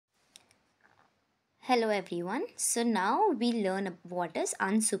Hello everyone. So now we learn what is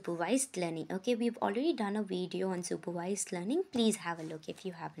unsupervised learning. Okay, we've already done a video on supervised learning. Please have a look if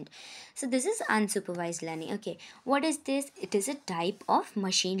you haven't. So this is unsupervised learning. Okay, what is this? It is a type of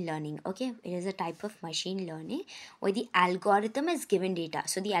machine learning. Okay, it is a type of machine learning where the algorithm is given data.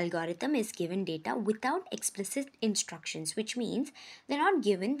 So the algorithm is given data without explicit instructions, which means they're not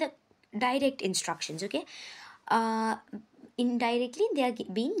given the direct instructions. Okay, uh, indirectly they are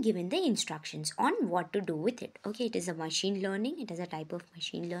being given the instructions on what to do with it. Okay, it is a machine learning, it is a type of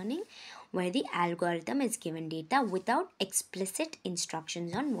machine learning where the algorithm is given data without explicit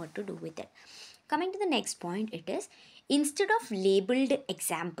instructions on what to do with it. Coming to the next point, it is instead of labeled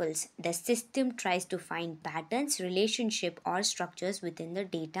examples, the system tries to find patterns, relationship, or structures within the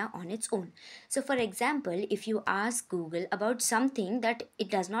data on its own. So, for example, if you ask Google about something that it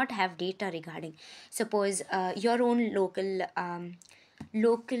does not have data regarding, suppose your own local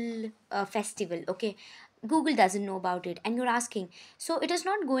festival, okay, Google doesn't know about it, and you're asking, so it is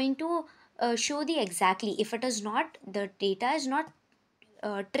not going to show the exactly if it is not the data is not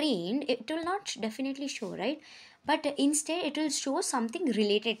trained, it will not definitely show, right? But instead it will show something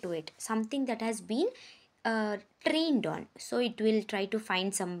related to it, something that has been uh, trained on. So it will try to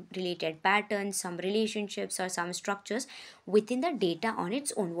find some related patterns, some relationships, or some structures within the data on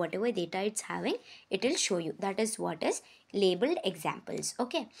its own. Whatever data it's having, it will show you. That is what is labeled examples.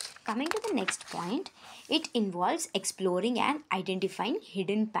 Okay, coming to the next point, it involves exploring and identifying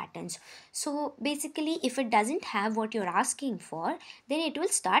hidden patterns. So basically, if it doesn't have what you're asking for, then it will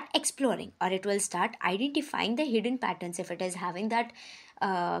start exploring, or it will start identifying the hidden patterns if it is having that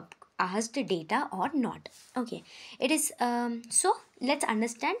uh, asked data or not. Okay, it is so let's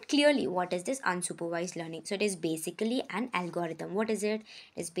understand clearly what is this unsupervised learning. So it is basically an algorithm. What is it?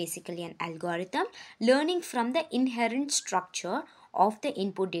 It is basically an algorithm learning from the inherent structure of the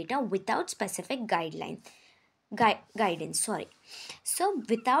input data without specific guidance, sorry. So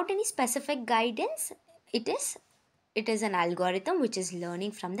without any specific guidance, it is it is an algorithm which is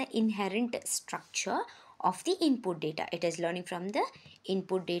learning from the inherent structure of the input data. It is learning from the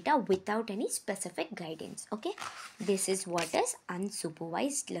input data without any specific guidance. Okay, this is what is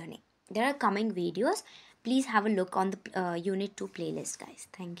unsupervised learning. There are coming videos. Please have a look on the unit 2 playlist, guys.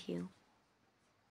 Thank you.